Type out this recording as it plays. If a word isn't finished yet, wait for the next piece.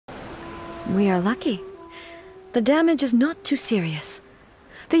We are lucky. The damage is not too serious.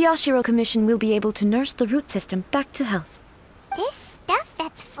 The Yashiro Commission will be able to nurse the root system back to health. This stuff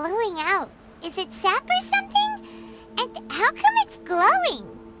that's flowing out, is it sap or something? And how come it's glowing?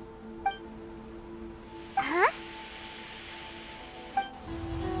 Huh?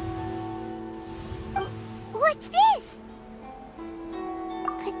 What's this?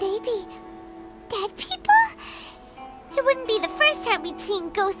 Could they be dead people? It wouldn't be the first time we'd seen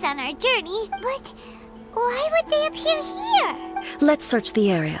ghosts on our journey, but why would they appear here? Let's search the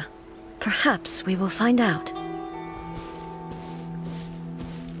area. Perhaps we will find out.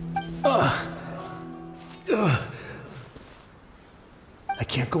 I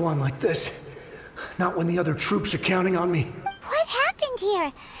can't go on like this. Not when the other troops are counting on me. What happened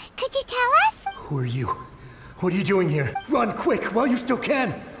here? Could you tell us? Who are you? What are you doing here? Run quick while you still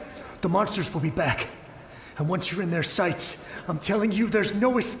can! The monsters will be back. And once you're in their sights, I'm telling you there's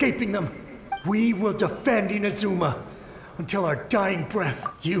no escaping them. We will defend Inazuma until our dying breath.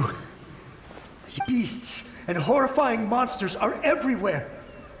 You beasts and horrifying monsters are everywhere.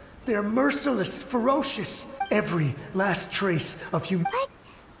 They're merciless, ferocious. Every last trace of human. But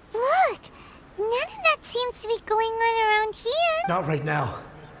look, none of that seems to be going on around here. Not right now,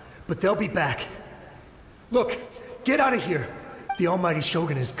 but they'll be back. Look, get out of here. The almighty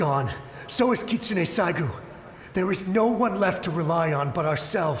Shogun is gone. So is Kitsune Saigu. There is no one left to rely on but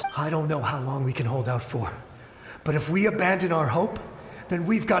ourselves. I don't know how long we can hold out for. But if we abandon our hope, then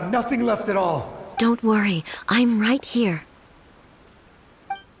we've got nothing left at all. Don't worry, I'm right here.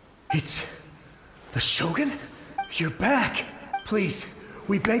 It's the Shogun? You're back. Please,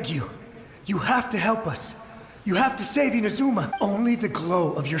 we beg you. You have to help us. You have to save Inazuma. Only the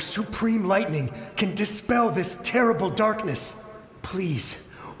glow of your supreme lightning can dispel this terrible darkness. Please,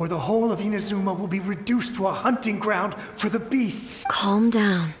 or the whole of Inazuma will be reduced to a hunting ground for the beasts. Calm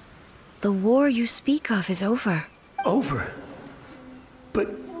down. The war you speak of is over. Over? But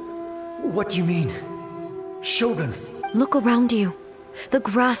what do you mean? Shogun? Look around you. The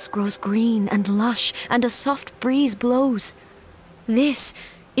grass grows green and lush, and a soft breeze blows. This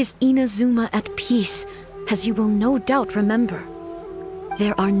is Inazuma at peace, as you will no doubt remember.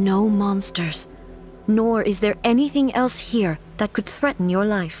 There are no monsters, nor is there anything else here that could threaten your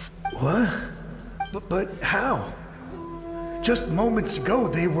life. What? But how? Just moments ago,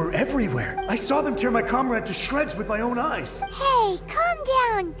 they were everywhere. I saw them tear my comrade to shreds with my own eyes. Hey, calm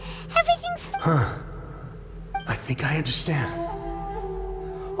down. Everything's... Huh. I think I understand.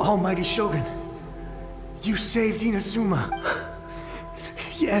 Almighty Shogun, you saved Inazuma.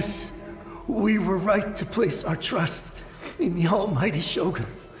 Yes, we were right to place our trust in the Almighty Shogun.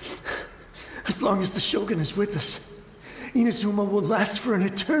 As long as the Shogun is with us, Inazuma will last for an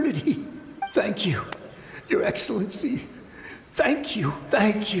eternity. Thank you, Your Excellency. Thank you,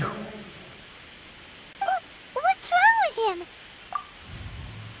 thank you. What's wrong with him?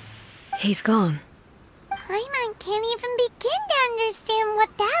 He's gone. Paimon can't even begin to understand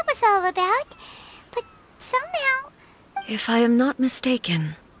what that was all about. But somehow... If I am not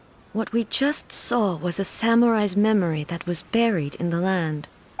mistaken, what we just saw was a samurai's memory that was buried in the land.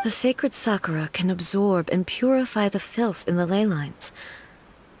 The sacred sakura can absorb and purify the filth in the ley lines.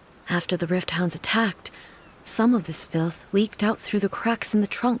 After the Rift Hounds attacked, some of this filth leaked out through the cracks in the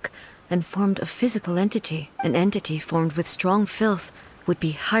trunk and formed a physical entity. An entity formed with strong filth would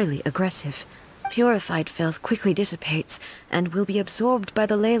be highly aggressive. Purified filth quickly dissipates and will be absorbed by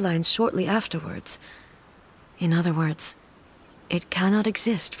the ley lines shortly afterwards. In other words, it cannot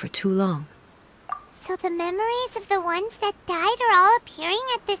exist for too long. So the memories of the ones that died are all appearing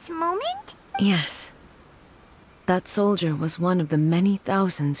at this moment? Yes. That soldier was one of the many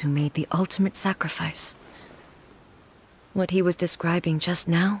thousands who made the ultimate sacrifice. What he was describing just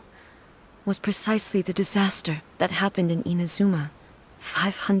now was precisely the disaster that happened in Inazuma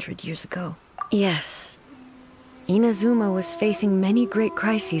 500 years ago. Yes. Inazuma was facing many great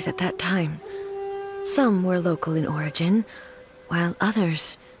crises at that time. Some were local in origin, while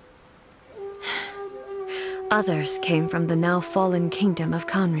others came from the now fallen kingdom of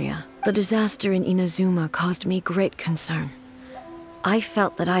Kanria. The disaster in Inazuma caused me great concern. I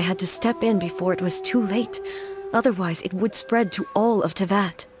felt that I had to step in before it was too late, otherwise it would spread to all of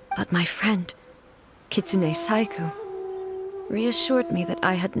Teyvat. But my friend, Kitsune Saigu, reassured me that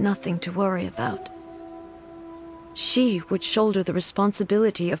I had nothing to worry about. She would shoulder the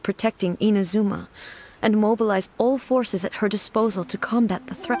responsibility of protecting Inazuma and mobilize all forces at her disposal to combat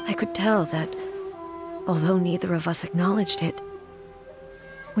the threat. I could tell that, although neither of us acknowledged it,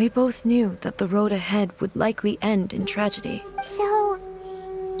 we both knew that the road ahead would likely end in tragedy. So,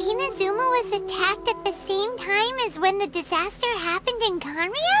 Inazuma was attacked at the same time as when the disaster happened in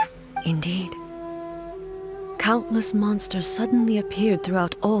Kanria? Indeed. Countless monsters suddenly appeared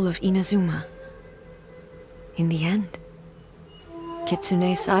throughout all of Inazuma. In the end,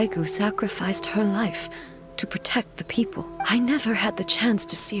 Kitsune Saigu sacrificed her life to protect the people. I never had the chance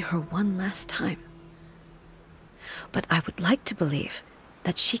to see her one last time. But I would like to believe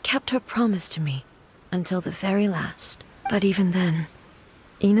that she kept her promise to me until the very last. But even then,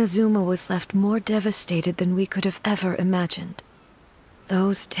 Inazuma was left more devastated than we could have ever imagined.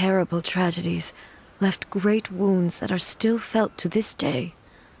 Those terrible tragedies left great wounds that are still felt to this day,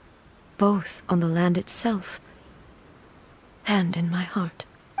 both on the land itself and in my heart.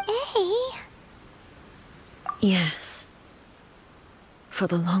 Hey? Yes. For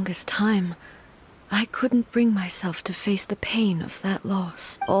the longest time, I couldn't bring myself to face the pain of that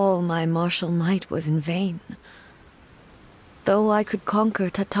loss. All my martial might was in vain. Though I could conquer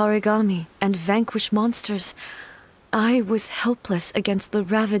Tatarigami and vanquish monsters, I was helpless against the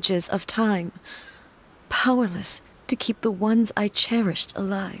ravages of time, powerless to keep the ones I cherished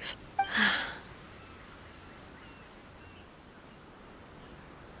alive.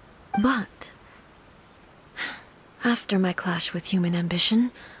 But after my clash with human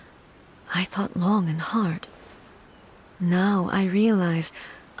ambition, I thought long and hard. Now I realize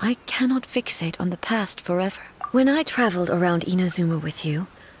I cannot fixate on the past forever. When I traveled around Inazuma with you,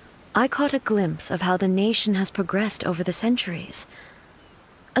 I caught a glimpse of how the nation has progressed over the centuries.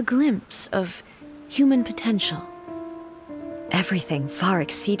 A glimpse of human potential. Everything far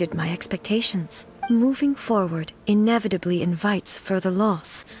exceeded my expectations. Moving forward inevitably invites further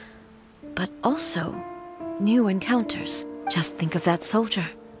loss, but also new encounters. Just think of that soldier.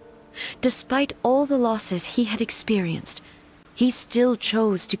 Despite all the losses he had experienced, he still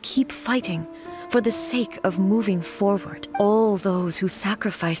chose to keep fighting for the sake of moving forward. All those who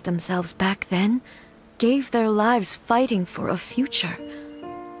sacrificed themselves back then gave their lives fighting for a future.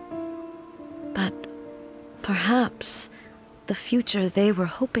 But perhaps the future they were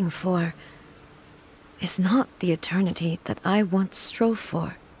hoping for is not the eternity that I once strove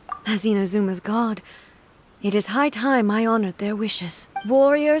for. As Inazuma's god, it is high time I honored their wishes.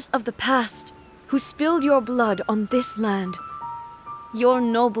 Warriors of the past, who spilled your blood on this land, your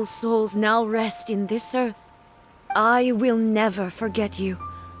noble souls now rest in this earth. I will never forget you,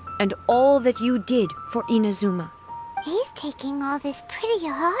 and all that you did for Inazuma. He's taking all this pretty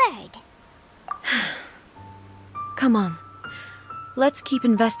hard. Come on. Let's keep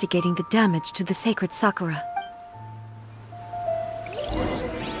investigating the damage to the sacred Sakura.